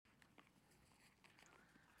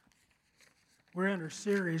We're in a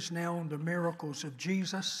series now on the miracles of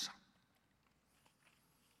Jesus.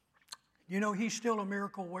 You know, He's still a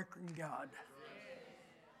miracle working God.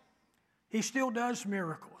 He still does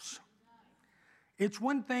miracles. It's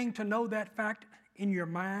one thing to know that fact in your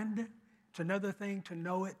mind. It's another thing to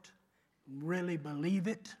know it, really believe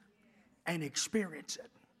it, and experience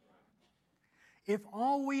it. If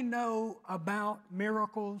all we know about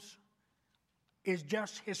miracles is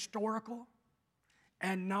just historical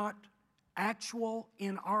and not actual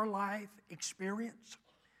in our life experience,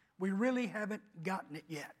 we really haven't gotten it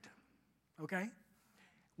yet. Okay?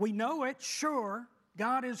 We know it, sure.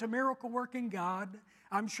 God is a miracle working God.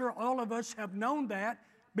 I'm sure all of us have known that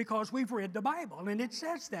because we've read the Bible, and it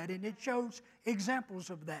says that, and it shows examples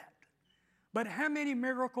of that. But how many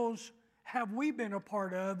miracles have we been a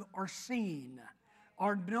part of or seen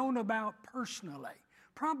or known about personally?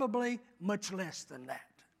 Probably much less than that.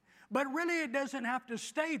 But really it doesn't have to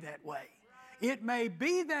stay that way. It may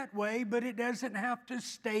be that way, but it doesn't have to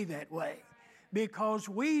stay that way. Because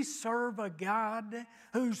we serve a God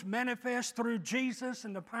who's manifest through Jesus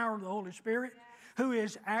and the power of the Holy Spirit, who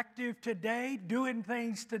is active today, doing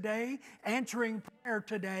things today, answering prayer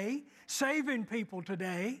today, saving people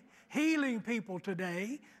today, healing people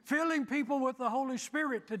today, filling people with the Holy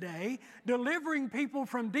Spirit today, delivering people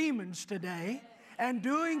from demons today, and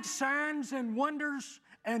doing signs and wonders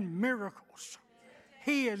and miracles.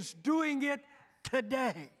 He is doing it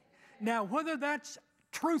today. Now, whether that's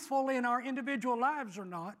truthful in our individual lives or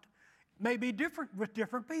not may be different with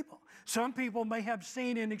different people. Some people may have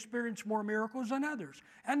seen and experienced more miracles than others,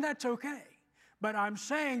 and that's okay. But I'm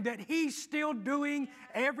saying that He's still doing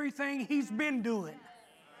everything He's been doing.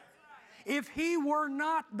 If He were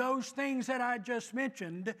not those things that I just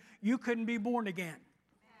mentioned, you couldn't be born again.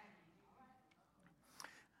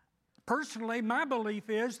 Personally, my belief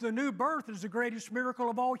is the new birth is the greatest miracle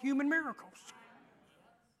of all human miracles.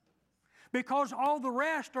 Because all the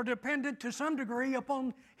rest are dependent to some degree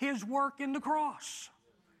upon His work in the cross.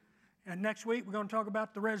 And next week we're going to talk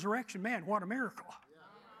about the resurrection. Man, what a miracle.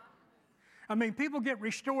 I mean, people get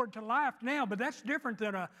restored to life now, but that's different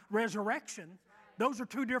than a resurrection. Those are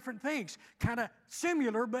two different things. Kind of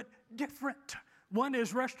similar, but different. One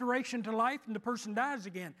is restoration to life and the person dies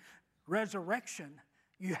again. Resurrection,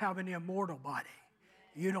 you have an immortal body.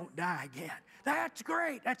 You don't die again. That's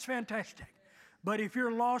great. That's fantastic. But if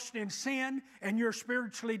you're lost in sin and you're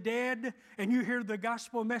spiritually dead and you hear the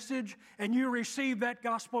gospel message and you receive that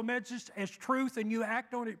gospel message as truth and you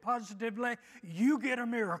act on it positively, you get a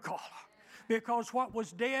miracle. Because what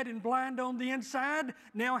was dead and blind on the inside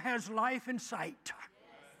now has life in sight.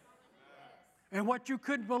 And what you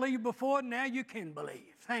couldn't believe before, now you can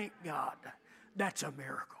believe. Thank God. That's a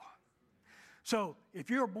miracle. So if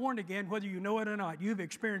you're born again, whether you know it or not, you've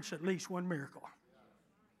experienced at least one miracle.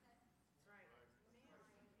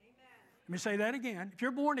 Let me say that again. If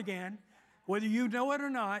you're born again, whether you know it or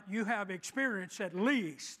not, you have experienced at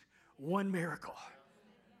least one miracle.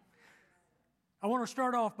 I want to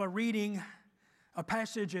start off by reading a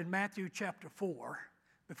passage in Matthew chapter 4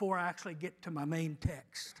 before I actually get to my main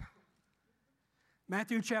text.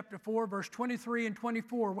 Matthew chapter 4, verse 23 and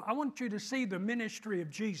 24. I want you to see the ministry of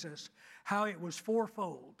Jesus, how it was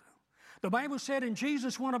fourfold. The Bible said, and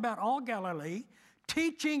Jesus went about all Galilee,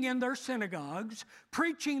 teaching in their synagogues,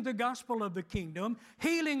 preaching the gospel of the kingdom,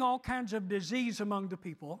 healing all kinds of disease among the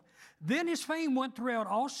people. Then His fame went throughout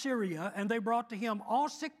all Syria, and they brought to Him all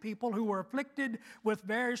sick people who were afflicted with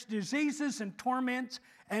various diseases and torments,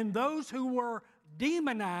 and those who were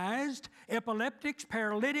demonized, epileptics,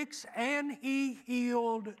 paralytics, and He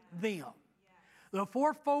healed them. The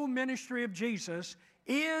fourfold ministry of Jesus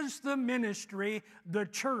is the ministry the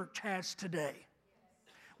church has today.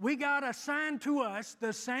 We got assigned to us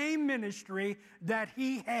the same ministry that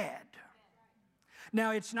He had.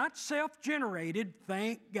 Now, it's not self-generated,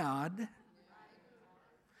 thank God.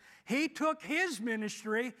 He took His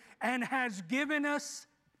ministry and has given us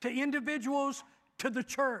to individuals, to the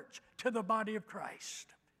church, to the body of Christ.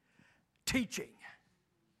 Teaching,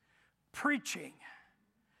 preaching,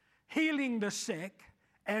 healing the sick,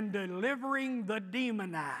 and delivering the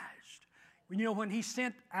demonized. You know, when He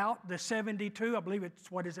sent out the 72, I believe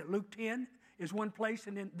it's, Luke 10 is one place,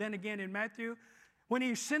 and then again in Matthew. When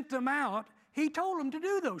He sent them out, He told them to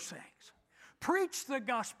do those things. Preach the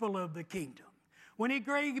gospel of the kingdom. When He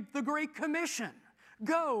gave the Great Commission,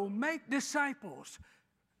 go, make disciples,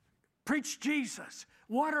 preach Jesus,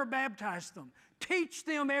 water baptize them, teach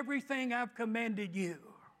them everything I've commanded you.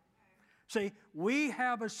 See, we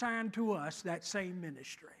have assigned to us that same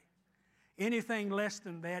ministry. Anything less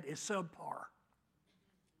than that is subpar.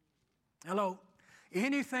 Hello?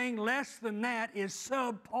 Anything less than that is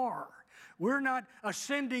subpar. We're not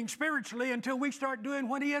ascending spiritually until we start doing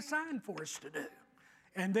what He assigned for us to do.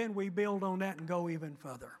 And then we build on that and go even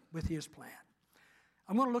further with His plan.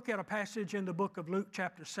 I'm going to look at a passage in the book of Luke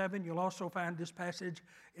chapter 7. You'll also find this passage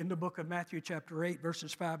in the book of Matthew chapter 8,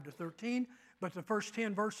 verses 5 to 13. But the first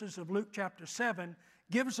 10 verses of Luke chapter 7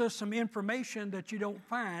 gives us some information that you don't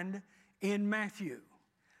find in Matthew.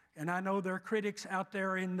 And I know there are critics out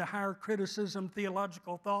there in the higher criticism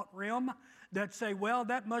theological thought realm that say, well,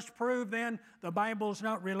 that must prove then the Bible's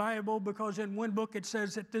not reliable because in one book it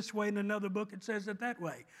says it this way, in another book it says it that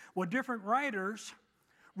way. Well, different writers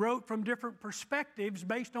wrote from different perspectives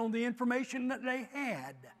based on the information that they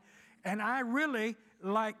had. And I really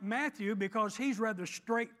like Matthew because he's rather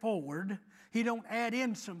straightforward. He don't add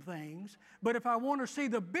in some things. But if I want to see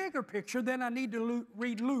the bigger picture, then I need to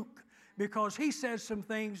read Luke because he says some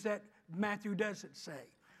things that Matthew doesn't say.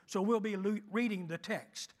 So we'll be reading the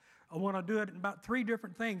text. I want to do it in about 3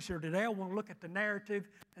 different things here today. I want to look at the narrative,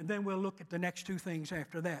 and then we'll look at the next 2 things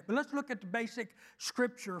after that. But let's look at the basic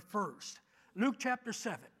scripture first. Luke chapter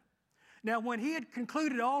 7. Now, when he had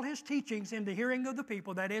concluded all his teachings in the hearing of the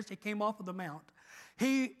people, that is, he came off of the mount,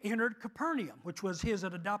 he entered Capernaum, which was his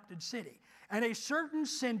adopted city. And a certain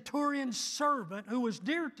centurion's servant who was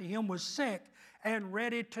dear to him was sick and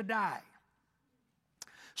ready to die.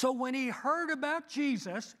 So when he heard about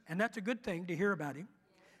Jesus, and that's a good thing to hear about him,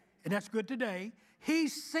 and that's good today, he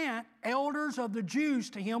sent elders of the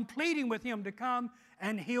Jews to him, pleading with him to come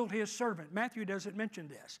and heal his servant. Matthew doesn't mention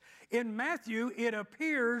this. In Matthew, it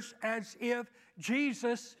appears as if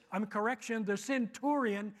the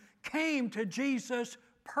centurion came to Jesus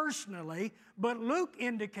personally, but Luke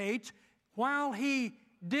indicates while he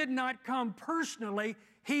did not come personally,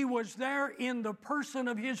 he was there in the person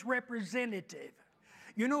of his representative.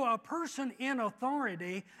 You know, a person in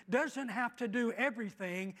authority doesn't have to do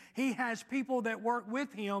everything. He has people that work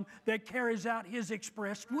with him that carries out his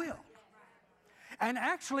expressed will. And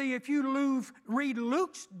actually, if you read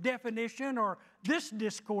Luke's definition or this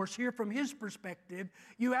discourse here from his perspective,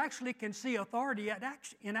 you actually can see authority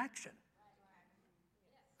in action.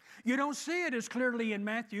 You don't see it as clearly in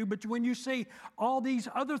Matthew, but when you see all these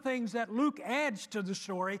other things that Luke adds to the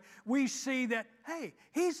story, we see that, hey,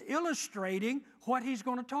 he's illustrating what he's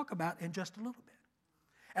going to talk about in just a little bit.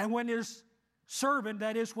 And when his servant,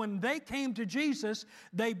 that is, when they came to Jesus,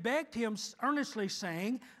 they begged him earnestly,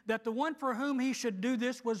 saying that the one for whom he should do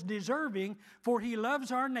this was deserving, for he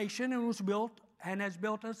loves our nation and has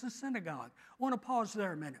built us a synagogue. I want to pause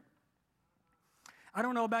there a minute. I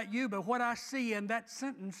don't know about you, but what I see in that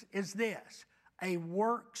sentence is this: a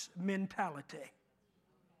works mentality.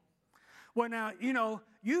 Well, now, you know,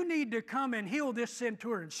 you need to come and heal this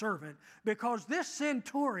centurion servant because this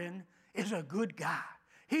centurion is a good guy.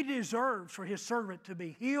 He deserves for his servant to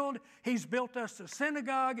be healed. He's built us a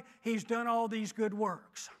synagogue. He's done all these good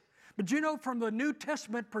works. But you know, from the New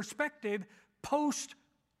Testament perspective, post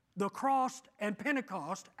the cross and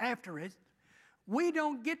Pentecost, after it, we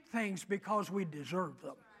don't get things because we deserve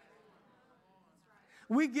them.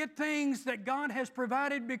 We get things that God has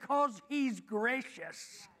provided because He's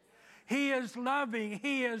gracious. He is loving.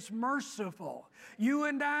 He is merciful. You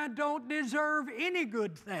and I don't deserve any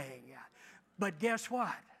good thing. But guess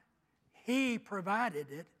what? He provided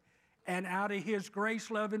it, and out of His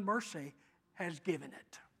grace, love, and mercy has given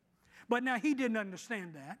it. But now He didn't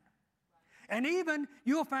understand that. And even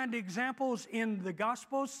you'll find examples in the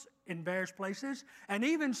Gospels in various places, and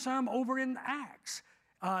even some over in Acts,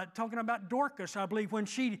 talking about Dorcas, I believe, when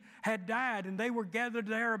she had died, and they were gathered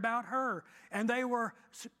there about her, and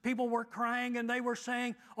people were crying, and they were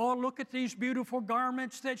saying, "Oh, look at these beautiful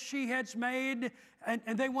garments that she has made,"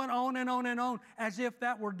 and they went on and on and on, as if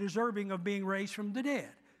that were deserving of being raised from the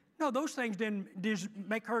dead. No, those things didn't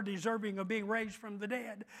make her deserving of being raised from the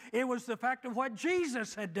dead. It was the fact of what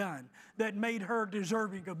Jesus had done that made her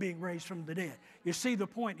deserving of being raised from the dead. You see the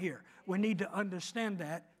point here. We need to understand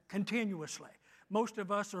that continuously. Most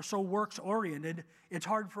of us are so works-oriented, it's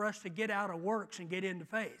hard for us to get out of works and get into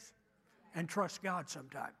faith and trust God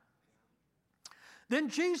sometime. Then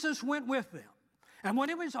Jesus went with them. And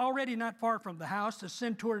when it was already not far from the house, the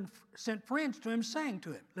centurion sent friends to him, saying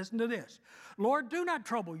to him, listen to this, "Lord, do not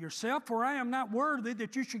trouble yourself, for I am not worthy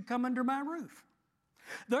that you should come under my roof.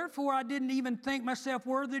 Therefore, I didn't even think myself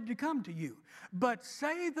worthy to come to you. But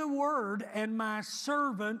say the word, and my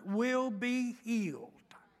servant will be healed."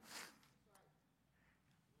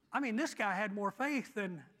 I mean, this guy had more faith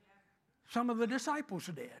than some of the disciples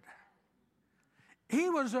did. He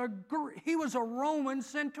was a Roman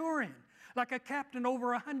centurion, like a captain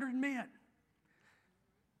over 100 men.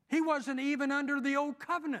 He wasn't even under the old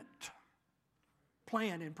covenant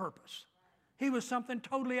plan and purpose. He was something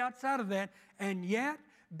totally outside of that. And yet,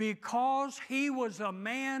 because he was a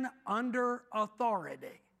man under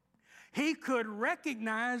authority, he could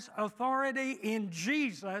recognize authority in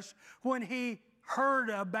Jesus when he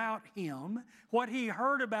heard about him, what he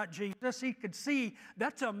heard about Jesus. He could see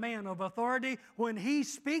that's a man of authority. When he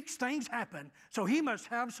speaks, things happen. So he must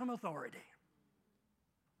have some authority.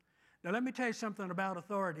 Now let me tell you something about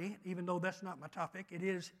authority, even though that's not my topic, it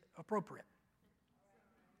is appropriate.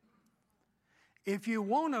 If you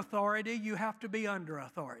want authority, you have to be under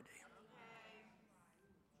authority.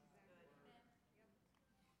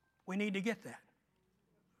 We need to get that.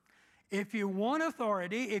 If you want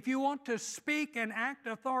authority, if you want to speak and act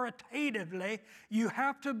authoritatively, you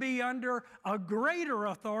have to be under a greater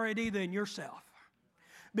authority than yourself.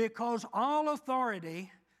 Because all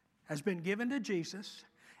authority has been given to Jesus,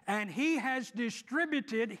 and he has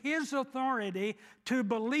distributed his authority to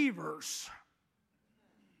believers.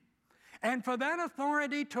 And for that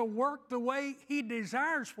authority to work the way he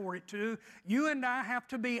desires for it to, you and I have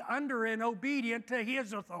to be under and obedient to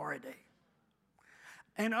his authority.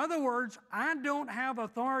 In other words, I don't have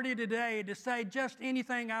authority today to say just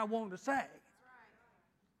anything I want to say.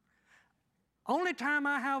 Only time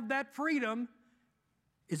I have that freedom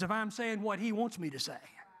is if I'm saying what he wants me to say.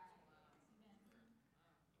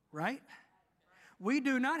 Right? We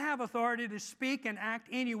do not have authority to speak and act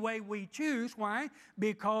any way we choose. Why?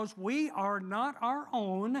 Because we are not our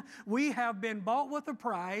own. We have been bought with a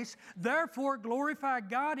price. Therefore, glorify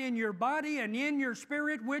God in your body and in your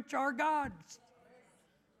spirit, which are God's.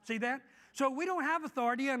 See that? So we don't have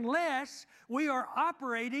authority unless we are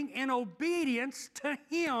operating in obedience to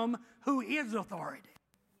him who is authority.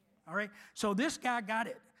 All right? So this guy got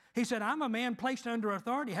it. He said, I'm a man placed under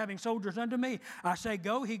authority, having soldiers under me. I say,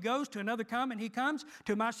 go, he goes. To another, come, and he comes.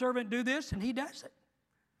 To my servant, do this, and he does it.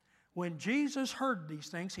 When Jesus heard these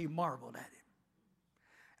things, he marveled at him.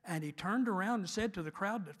 And he turned around and said to the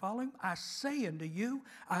crowd that followed him, I say unto you,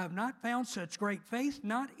 I have not found such great faith,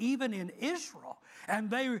 not even in Israel. And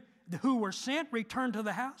they who were sent returned to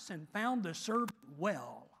the house and found the servant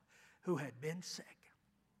well, who had been sick.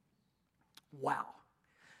 Wow.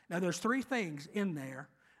 Now there's three things in there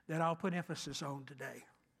that I'll put emphasis on today.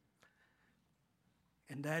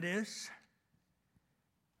 And that is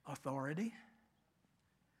authority,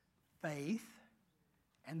 faith,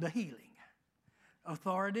 and the healing.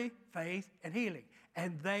 Authority, faith, and healing.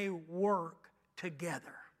 And they work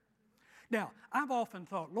together. Now, I've often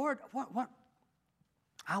thought, Lord, what?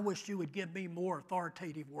 I wish you would give me more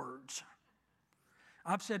authoritative words.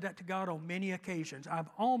 I've said that to God on many occasions. I've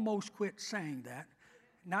almost quit saying that.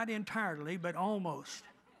 Not entirely, but almost.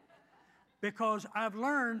 Because I've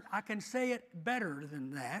learned I can say it better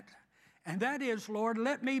than that. And that is, Lord,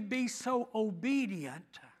 let me be so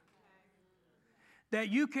obedient that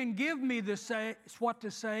you can give me what to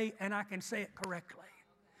say and I can say it correctly.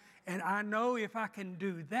 And I know if I can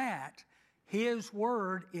do that, his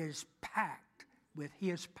word is packed with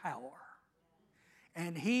his power.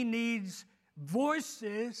 And he needs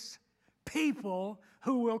voices, people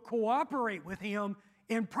who will cooperate with him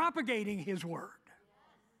in propagating his word.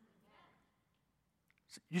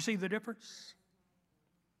 You see the difference?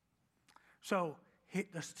 So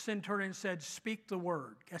the centurion said, speak the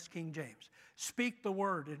word. That's King James. Speak the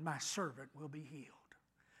word and my servant will be healed.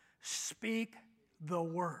 Speak the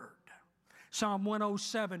word. Psalm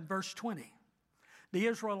 107 verse 20. The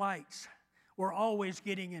Israelites were always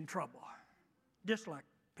getting in trouble. Just like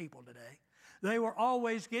people today. They were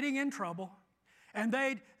always getting in trouble. And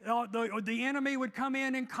the enemy would come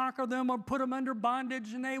in and conquer them or put them under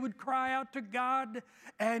bondage, and they would cry out to God,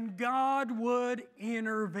 and God would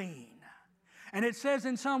intervene. And it says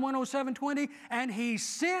in Psalm 107:20, and he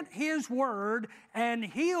sent his word and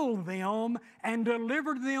healed them and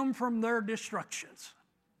delivered them from their destructions.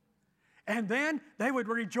 And then they would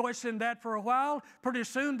rejoice in that for a while. Pretty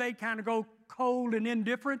soon they'd kind of go cold and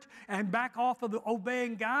indifferent and back off of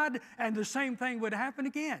obeying God, and the same thing would happen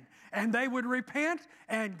again. And they would repent,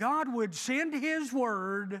 and God would send his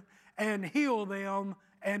word and heal them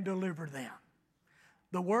and deliver them.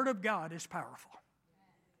 The word of God is powerful.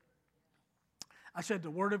 I said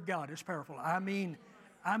the word of God is powerful. I mean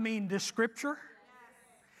this scripture,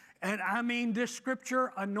 and I mean this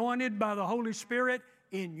scripture anointed by the Holy Spirit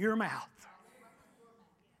in your mouth.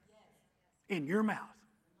 In your mouth.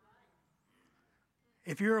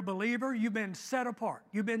 If you're a believer, you've been set apart.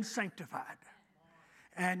 You've been sanctified.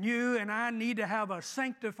 And you and I need to have a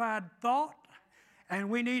sanctified thought, and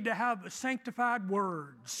we need to have sanctified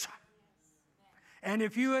words. And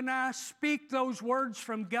if you and I speak those words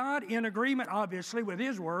from God in agreement, obviously, with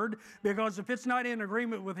His Word, because if it's not in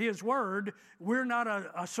agreement with His Word, we're not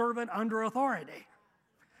a servant under authority.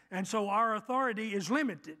 And so our authority is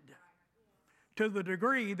limited to the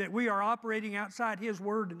degree that we are operating outside His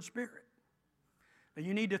Word and Spirit. Now,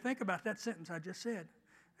 you need to think about that sentence I just said.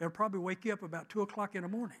 It'll probably wake you up about 2 o'clock in the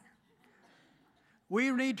morning.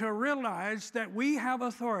 We need to realize that we have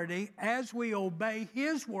authority as we obey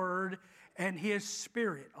His Word and His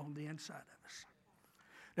Spirit on the inside of us.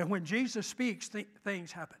 Now, when Jesus speaks,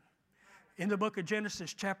 things happen. In the book of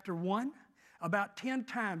Genesis chapter 1, about 10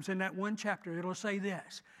 times in that one chapter, it'll say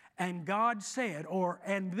this, and God said, or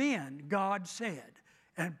and then God said,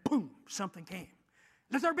 and boom, something came.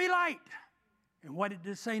 Let there be light. And what did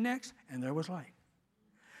it say next? And there was light.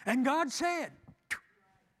 And God said,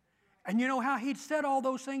 and you know how He said all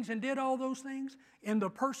those things and did all those things? In the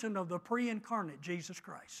person of the pre-incarnate Jesus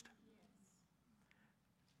Christ.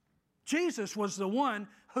 Jesus was the one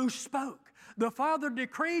who spoke. The Father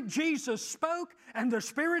decreed, Jesus spoke, and the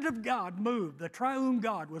Spirit of God moved. The triune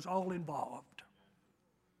God was all involved.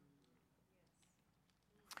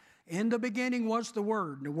 In the beginning was the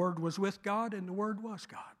Word, and the Word was with God, and the Word was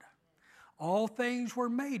God. All things were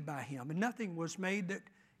made by Him, and nothing was made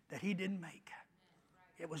that He didn't make.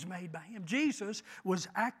 It was made by Him. Jesus was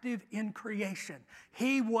active in creation.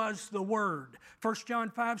 He was the Word. 1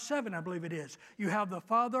 John 5:7, I believe it is. You have the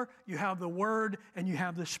Father, you have the Word, and you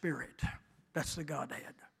have the Spirit. That's the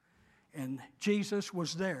Godhead. And Jesus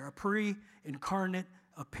was there, a pre-incarnate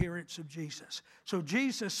appearance of Jesus. So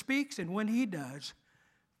Jesus speaks, and when He does,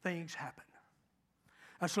 things happen.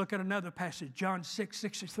 Let's look at another passage, John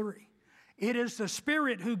 6:63. It is the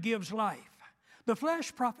Spirit who gives life. The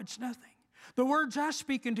flesh profits nothing. The words I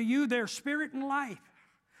speak unto you, they're spirit and life.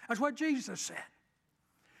 That's what Jesus said.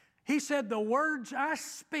 He said, the words I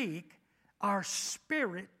speak are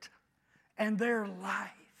spirit and they're life.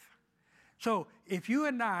 So if you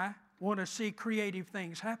and I want to see creative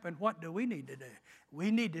things happen, what do we need to do? We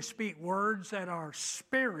need to speak words that are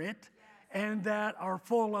spirit and that are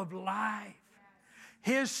full of life.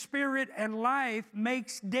 His spirit and life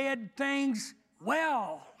makes dead things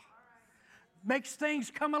well, makes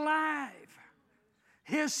things come alive.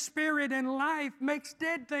 His spirit and life makes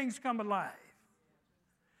dead things come alive.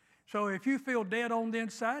 So if you feel dead on the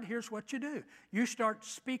inside, here's what you do. You start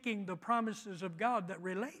speaking the promises of God that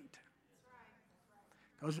relate.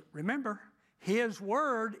 Because remember, His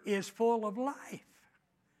Word is full of life.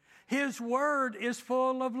 His Word is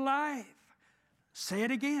full of life. Say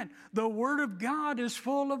it again. The Word of God is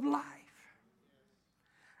full of life.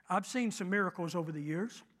 I've seen some miracles over the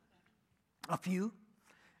years. A few.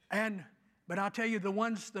 But I'll tell you,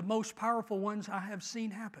 the most powerful ones I have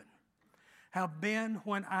seen happen have been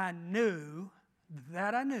when I knew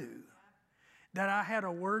that I had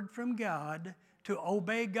a word from God to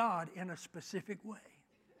obey God in a specific way.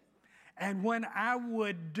 And when I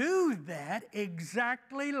would do that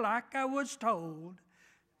exactly like I was told,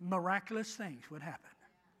 miraculous things would happen.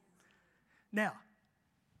 Now,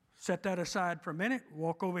 set that aside for a minute,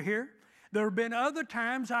 walk over here. There have been other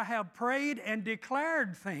times I have prayed and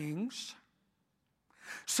declared things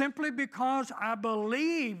simply because I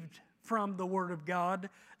believed from the Word of God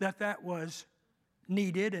that was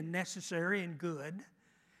needed and necessary and good.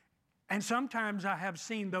 And sometimes I have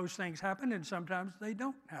seen those things happen and sometimes they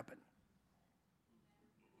don't happen.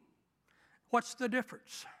 What's the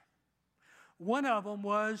difference? One of them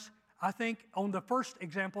was, I think on the first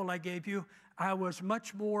example I gave you, I was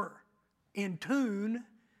much more in tune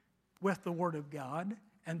with the Word of God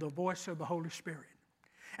and the voice of the Holy Spirit.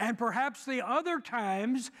 And perhaps the other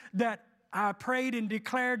times that I prayed and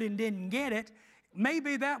declared and didn't get it,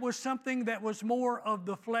 maybe that was something that was more of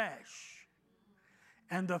the flesh.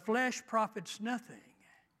 And the flesh profits nothing,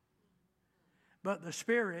 but the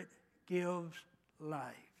Spirit gives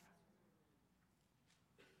life.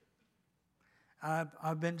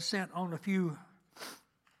 I've been sent on a few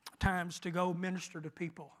times to go minister to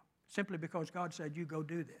people simply because God said, you go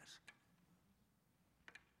do this.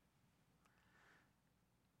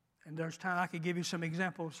 And there's time I could give you some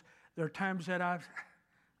examples. There are times that I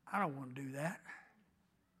don't want to do that.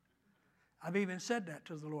 I've even said that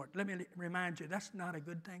to the Lord. Let me remind you, that's not a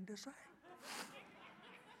good thing to say.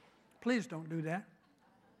 Please don't do that.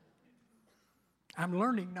 I'm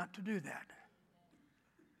learning not to do that.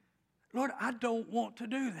 Lord, I don't want to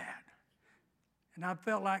do that. And I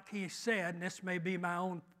felt like He said, and this may be my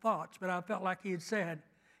own thoughts, but I felt like He had said,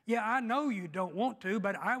 yeah, I know you don't want to,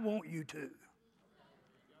 but I want you to.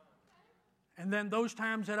 And then those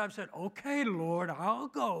times that I've said, okay, Lord, I'll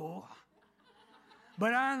go.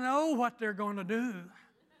 But I know what they're going to do.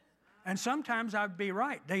 And sometimes I'd be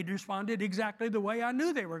right. They responded exactly the way I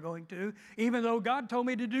knew they were going to, even though God told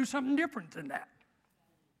me to do something different than that.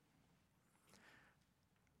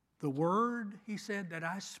 The word, he said, that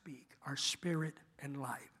I speak are spirit and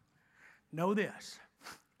life. Know this,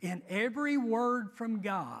 in every word from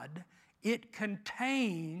God, it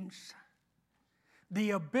contains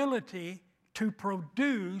the ability to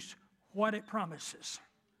produce what it promises.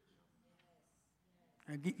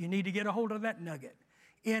 You need to get a hold of that nugget.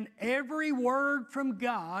 In every word from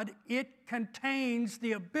God, it contains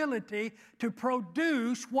the ability to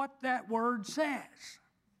produce what that word says.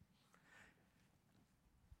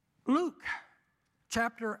 Luke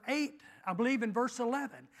chapter 8, I believe in verse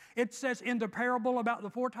 11, it says in the parable about the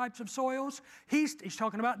 4 types of soils, he's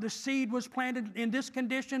talking about the seed was planted in this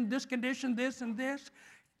condition, this, and this.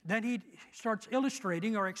 Then he starts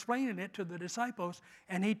illustrating or explaining it to the disciples,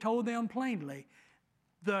 and he told them plainly,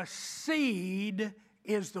 the seed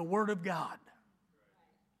is the Word of God.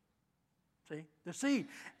 See, the seed.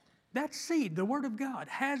 That seed, the Word of God,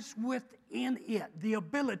 has within it the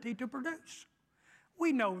ability to produce.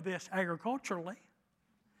 We know this agriculturally.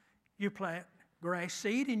 You plant grass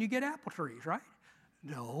seed and you get apple trees, right?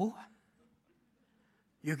 No.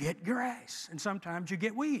 You get grass, and sometimes you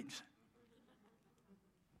get weeds.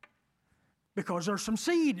 Because there's some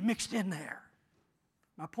seed mixed in there.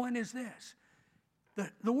 My point is this.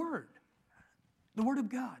 The Word of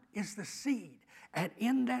God is the seed. And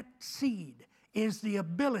in that seed is the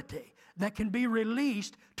ability that can be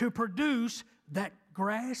released to produce that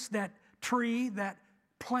grass, that tree, that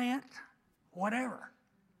plant, whatever.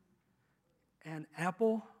 And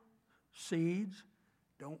apple seeds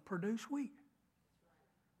don't produce wheat.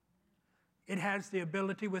 It has the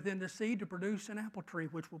ability within the seed to produce an apple tree,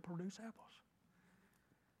 which will produce apples.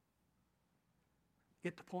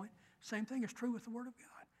 Get the point? Same thing is true with the Word of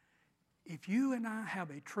God. If you and I have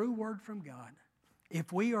a true word from God,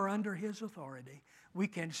 if we are under His authority, we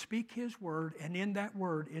can speak His word, and in that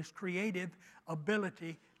word is creative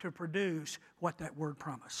ability to produce what that word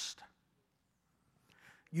promised.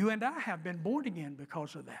 You and I have been born again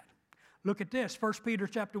because of that. Look at this, 1 Peter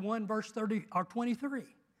chapter 1, verse 23.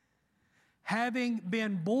 Having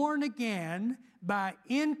been born again by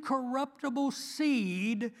incorruptible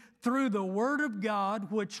seed through the Word of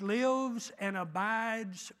God, which lives and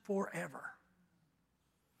abides forever.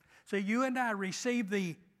 So you and I received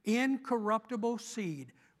the incorruptible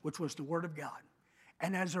seed, which was the Word of God.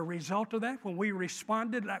 And as a result of that, when we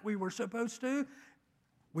responded like we were supposed to,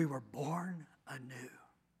 we were born anew.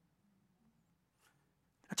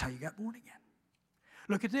 That's how you got born again.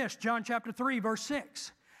 Look at this, John chapter 3, verse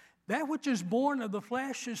 6. That which is born of the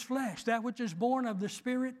flesh is flesh. That which is born of the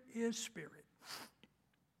Spirit is spirit.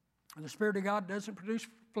 And the Spirit of God doesn't produce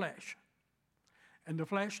flesh. And the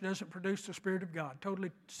flesh doesn't produce the Spirit of God.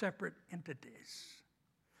 Totally separate entities.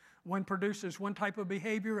 One produces one type of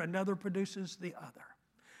behavior, another produces the other.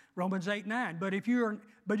 Romans 8:9.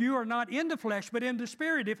 But you are not in the flesh, but in the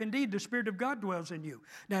Spirit, if indeed the Spirit of God dwells in you.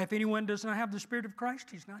 Now, if anyone does not have the Spirit of Christ,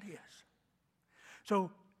 he's not his.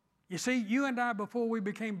 So, you see, you and I, before we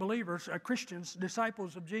became believers, Christians,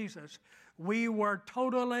 disciples of Jesus, we were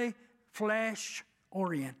totally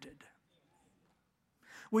flesh-oriented.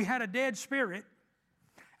 We had a dead spirit.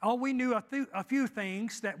 All we knew a few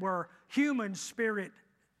things that were human spirit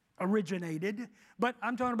originated, but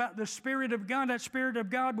I'm talking about the Spirit of God. That Spirit of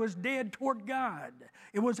God was dead toward God.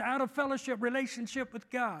 It was out of fellowship, relationship with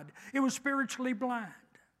God. It was spiritually blind.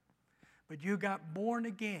 But you got born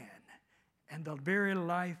again, and the very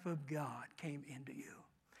life of God came into you.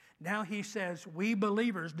 Now he says, we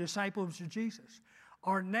believers, disciples of Jesus,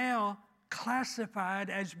 are now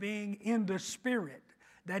classified as being in the Spirit.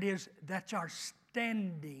 That's our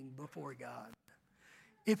standing before God.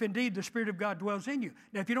 If indeed the Spirit of God dwells in you.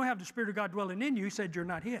 Now, if you don't have the Spirit of God dwelling in you, he said you're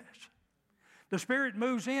not His. The Spirit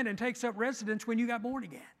moves in and takes up residence when you got born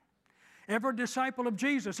again. Every disciple of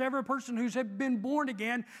Jesus, every person who's been born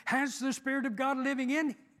again has the Spirit of God living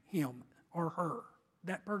in him or her,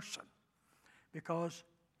 that person, because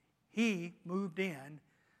he moved in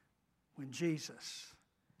when Jesus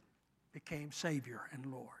became Savior and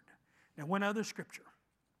Lord. Now, one other scripture,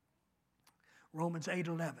 Romans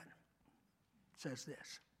 8:11. Says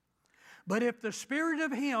this, but if the Spirit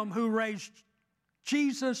of Him who raised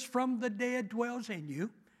Jesus from the dead dwells in you,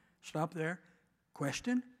 stop there,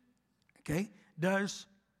 question, okay, does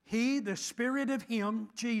He, the Spirit of Him,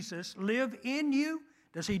 Jesus, live in you?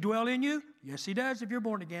 Does He dwell in you? Yes, He does if you're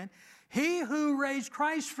born again. He who raised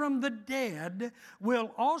Christ from the dead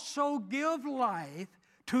will also give life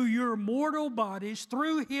to your mortal bodies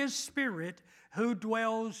through His Spirit who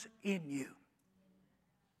dwells in you.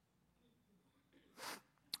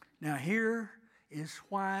 Now here is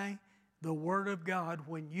why the Word of God,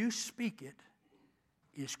 when you speak it,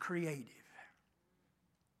 is creative.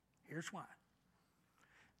 Here's why.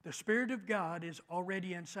 The Spirit of God is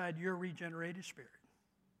already inside your regenerated spirit.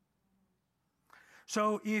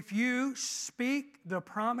 So if you speak the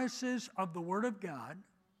promises of the Word of God,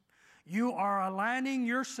 you are aligning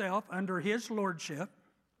yourself under His lordship.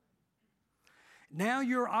 Now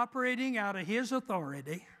you're operating out of His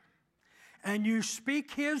authority, and you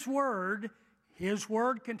speak His Word. His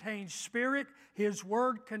Word contains spirit. His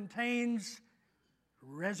Word contains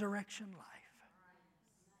resurrection life.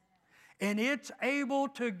 And it's able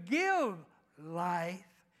to give life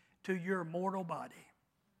to your mortal body.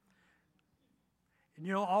 And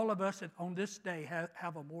you know, all of us on this day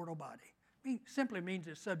have a mortal body. Simply means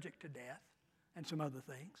it's subject to death and some other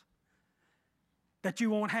things. That you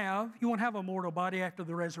won't have a mortal body after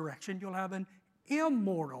the resurrection. You'll have an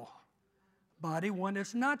immortal body, one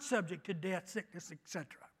that's not subject to death, sickness, etc.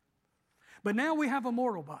 But now we have a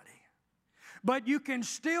mortal body. But you can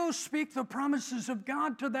still speak the promises of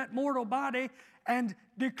God to that mortal body and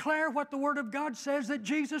declare what the Word of God says that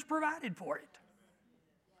Jesus provided for it.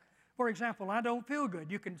 For example, I don't feel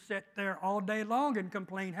good. You can sit there all day long and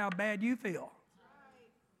complain how bad you feel.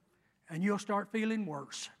 And you'll start feeling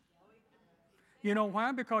worse. You know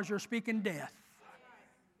why? Because you're speaking death.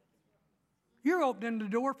 You're opening the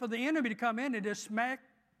door for the enemy to come in and just smack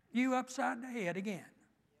you upside the head again.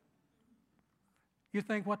 You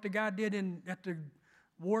think what the guy did at the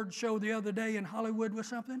Ward show the other day in Hollywood was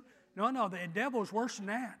something? No, the devil's worse than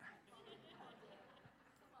that.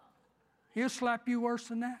 He'll slap you worse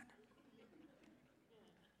than that.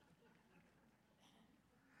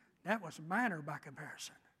 That was minor by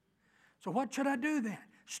comparison. So what should I do then?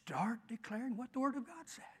 Start declaring what the Word of God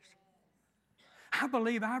says. I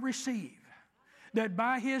believe I receive that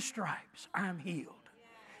by His stripes I'm healed.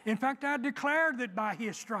 In fact, I declare that by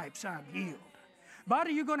His stripes I'm healed.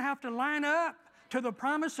 Body, you're going to have to line up to the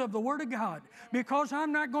promise of the Word of God, because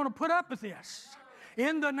I'm not going to put up with this.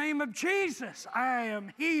 In the name of Jesus, I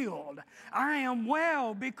am healed. I am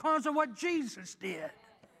well because of what Jesus did.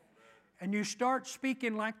 And you start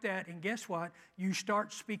speaking like that, and guess what? You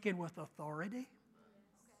start speaking with authority,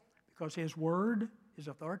 because His Word is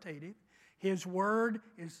authoritative. His Word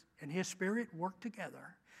and His Spirit work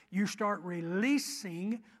together. You start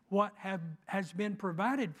releasing what has been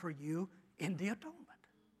provided for you in the atonement.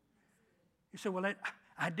 You say, well,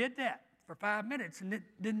 I did that for 5 minutes and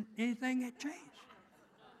anything had changed.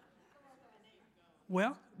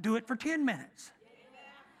 Well, do it for 10 minutes.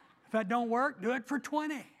 If that don't work, do it for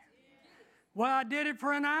 20. Well, I did it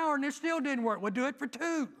for an hour and it still didn't work. Well, do it for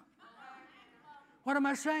 2. What am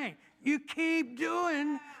I saying? You keep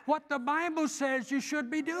doing what the Bible says you should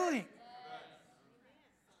be doing.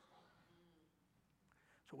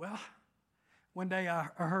 So, well, one day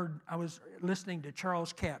I was listening to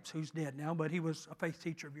Charles Capps, who's dead now, but he was a faith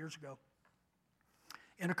teacher of years ago,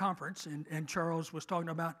 in a conference, and Charles was talking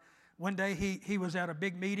about one day he was at a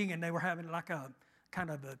big meeting and they were having like a kind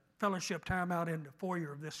of a fellowship time out in the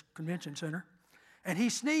foyer of this convention center, and he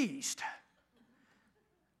sneezed.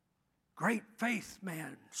 Great faith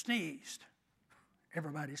man sneezed.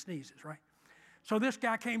 Everybody sneezes, right? So this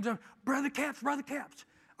guy came to him, Brother Capps,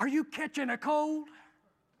 are you catching a cold?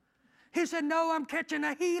 He said, no, I'm catching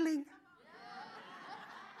a healing.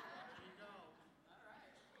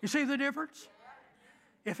 You see the difference?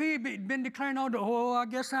 If he had been declaring on I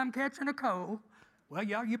guess I'm catching a cold. Well,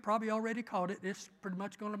 yeah, you probably already caught it. It's pretty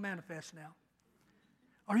much going to manifest now.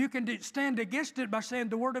 Or you can stand against it by saying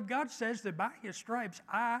the Word of God says that by His stripes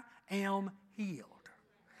I am healed.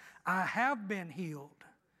 I have been healed,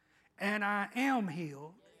 and I am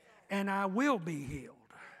healed, and I will be healed.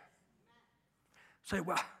 Say,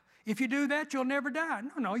 well, if you do that, you'll never die.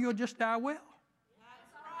 No, you'll just die well.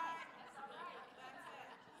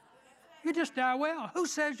 You just die well. Who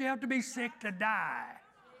says you have to be sick to die?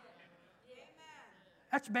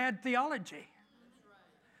 That's bad theology.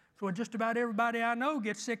 So just about everybody I know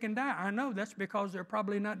gets sick and die. I know that's because they're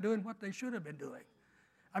probably not doing what they should have been doing.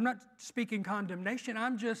 I'm not speaking condemnation.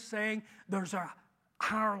 I'm just saying there's a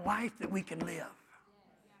higher life that we can live.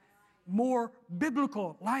 More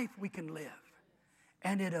biblical life we can live.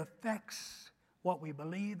 And it affects what we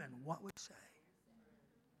believe and what we say.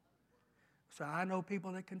 So I know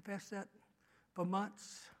people that confess that for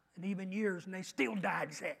months and even years, and they still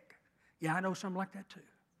died sick. Yeah, I know something like that too.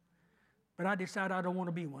 But I decided I don't want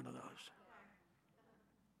to be one of those.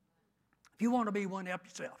 If you want to be one, help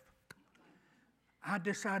yourself. I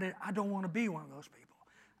decided I don't want to be one of those people.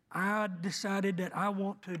 I decided that I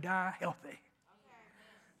want to die healthy.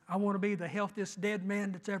 I want to be the healthiest dead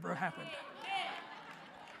man that's ever happened.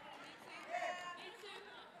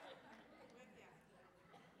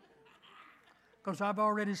 Because I've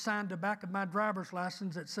already signed the back of my driver's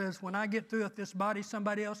license that says when I get through with this body,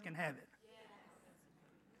 somebody else can have it.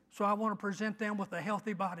 So I want to present them with a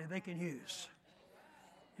healthy body they can use.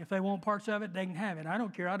 If they want parts of it, they can have it. I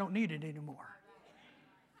don't care. I don't need it anymore.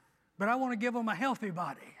 But I want to give them a healthy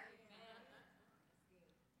body.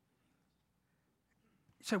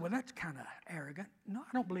 You say, well, that's kind of arrogant. No,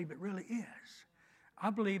 I don't believe it really is. I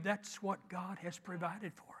believe that's what God has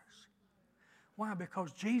provided for us. Why?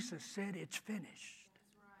 Because Jesus said it's finished.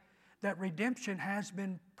 That redemption has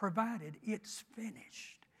been provided. It's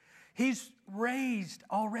finished. He's raised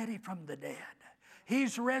already from the dead.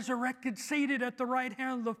 He's resurrected, seated at the right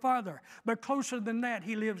hand of the Father. But closer than that,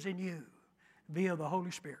 He lives in you via the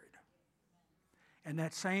Holy Spirit. And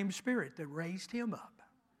that same Spirit that raised Him up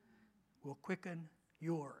will quicken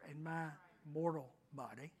your and my mortal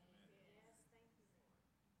body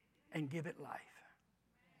and give it life.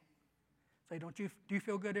 Say, do you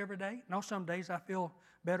feel good every day? No, some days I feel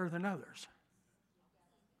better than others.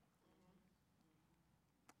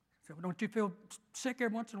 So don't you feel sick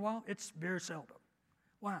every once in a while? It's very seldom.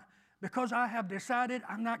 Why? Because I have decided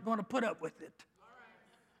I'm not going to put up with it.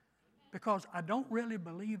 Because I don't really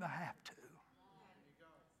believe I have to.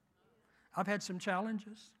 I've had some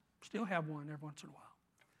challenges, still have one every once in a while.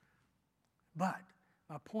 But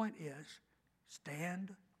my point is,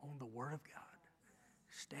 stand on the Word of God.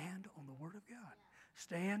 Stand on the Word of God.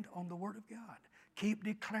 Stand on the Word of God. Keep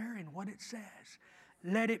declaring what it says.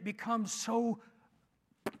 Let it become so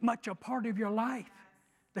much a part of your life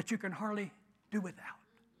that you can hardly do without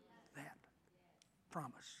that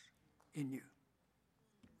promise in you.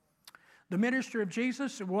 The ministry of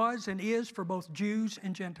Jesus was and is for both Jews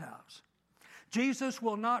and Gentiles. Jesus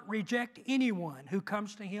will not reject anyone who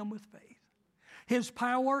comes to Him with faith. His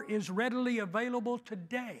power is readily available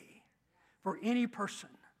today for any person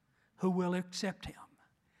who will accept Him.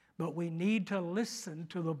 But we need to listen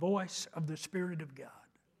to the voice of the Spirit of God.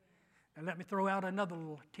 Now let me throw out another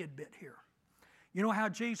little tidbit here. You know how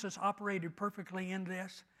Jesus operated perfectly in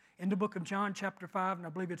this? In the book of John chapter 5, and I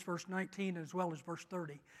believe it's verse 19 as well as verse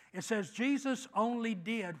 30, it says Jesus only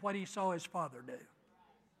did what He saw His Father do.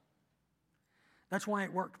 That's why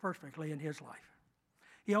it worked perfectly in His life.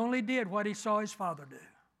 He only did what He saw His Father do.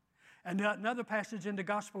 And another passage in the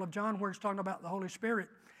Gospel of John where it's talking about the Holy Spirit,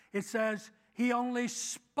 it says He only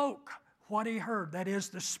spoke what He heard. That is,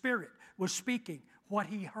 the Spirit was speaking what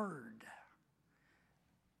He heard.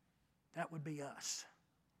 That would be us.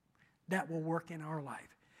 That will work in our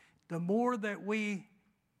life. The more that we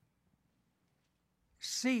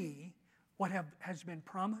see what has been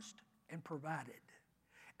promised and provided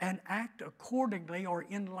and act accordingly or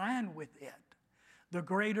in line with it, the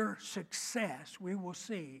greater success we will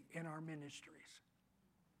see in our ministries.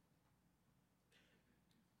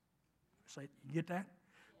 Say, you get that?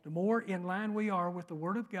 The more in line we are with the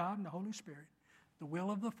Word of God and the Holy Spirit, the will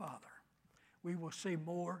of the Father, we will see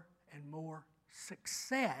more and more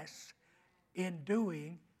success in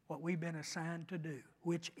doing what we've been assigned to do,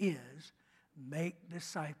 which is make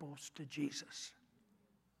disciples to Jesus.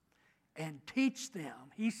 And teach them,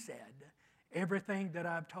 He said, everything that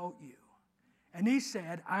I've taught you. And He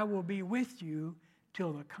said, I will be with you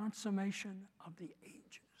till the consummation of the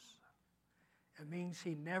ages. It means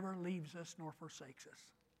He never leaves us nor forsakes us.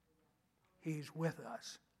 He's with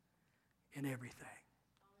us in everything.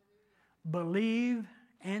 Believe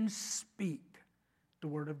and speak the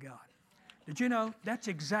Word of God. Did you know that's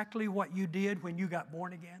exactly what you did when you got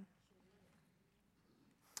born again?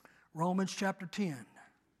 Romans chapter 10,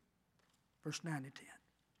 verse 9 and 10.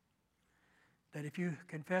 That if you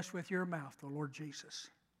confess with your mouth the Lord Jesus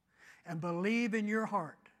and believe in your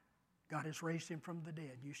heart God has raised Him from the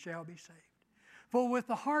dead, you shall be saved. For with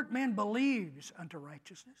the heart man believes unto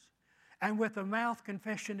righteousness, and with the mouth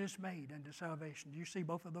confession is made unto salvation. Do you see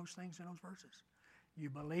both of those things in those verses? You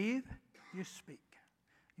believe, you speak.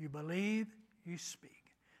 You believe, you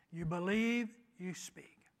speak. You believe, you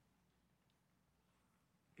speak.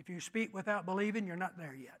 If you speak without believing, you're not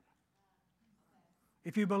there yet.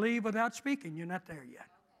 If you believe without speaking, you're not there yet.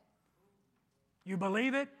 You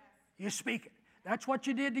believe it, you speak it. That's what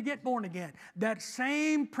you did to get born again. That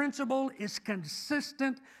same principle is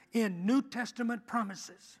consistent in New Testament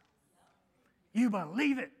promises. You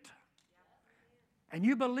believe it. And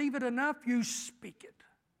you believe it enough, you speak it.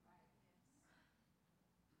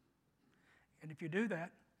 And if you do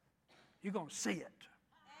that, you're going to see it.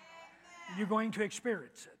 You're going to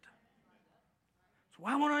experience it. So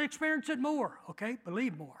I want to experience it more. Okay,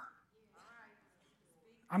 believe more.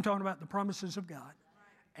 I'm talking about the promises of God.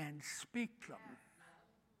 And speak them.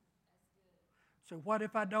 So what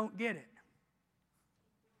if I don't get it?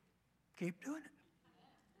 Keep doing it.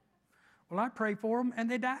 Well, I prayed for them, and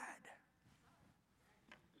they died.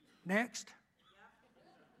 Next.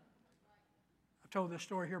 I've told this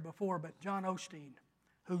story here before, but John Osteen,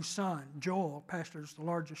 whose son, Joel, pastors the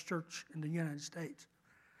largest church in the United States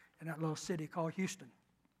in that little city called Houston.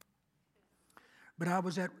 But I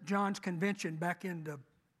was at John's convention back in the,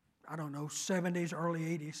 70s, early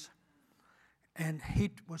 80s, and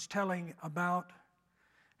he was telling about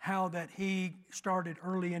how that he started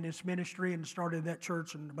early in his ministry and started that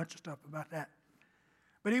church and a bunch of stuff about that.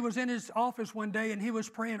 But he was in his office one day and he was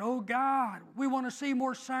praying, oh God, we want to see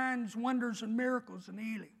more signs, wonders, and miracles and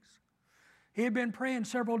healings. He had been praying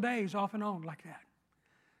several days off and on like that.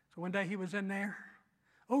 So one day he was in there,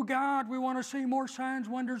 oh God, we want to see more signs,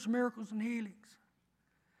 wonders, miracles, and healings.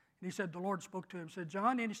 And he said, the Lord spoke to him, said,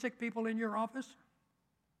 John, any sick people in your office?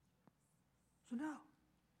 I said, no,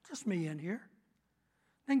 just me in here.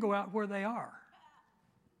 Then go out where they are.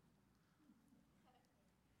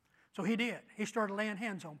 So he did. He started laying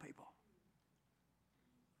hands on people.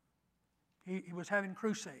 He was having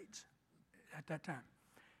crusades at that time.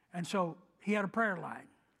 And so he had a prayer line.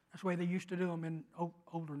 That's the way they used to do them in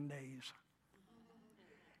olden days.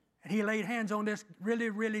 And he laid hands on this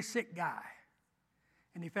really, really sick guy.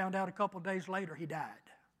 And he found out a couple of days later he died.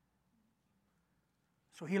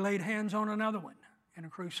 So he laid hands on another one in a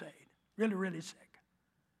crusade. Really, really sick.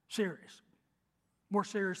 Serious. More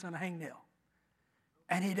serious than a hangnail.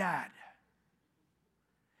 And he died.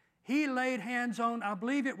 He laid hands on, I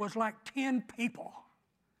believe it was like 10 people.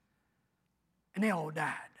 And they all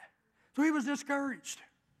died. So he was discouraged.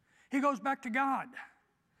 He goes back to God.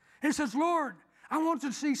 He says, Lord, I want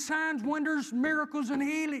to see signs, wonders, miracles, and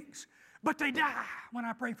healings. But they die when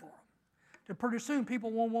I pray for them. So pretty soon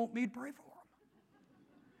people won't want me to pray for them.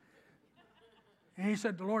 And he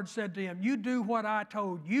said, the Lord said to him, you do what I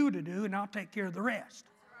told you to do, and I'll take care of the rest.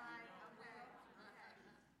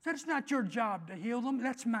 Said, it's not your job to heal them.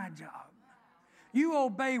 That's my job. You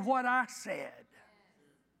obey what I said.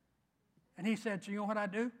 And he said, so you know what I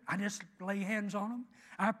do? I just lay hands on them.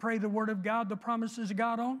 I pray the word of God, the promises of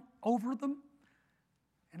God over them,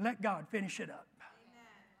 and let God finish it up.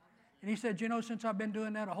 And he said, you know, since I've been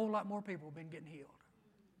doing that, a whole lot more people have been getting healed.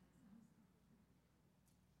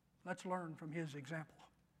 Let's learn from his example,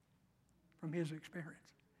 from his experience.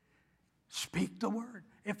 Speak the word.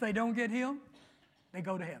 If they don't get healed, they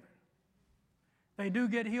go to heaven. They do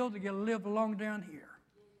get healed, they get to live along down here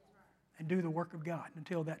and do the work of God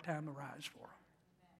until that time arrives for them.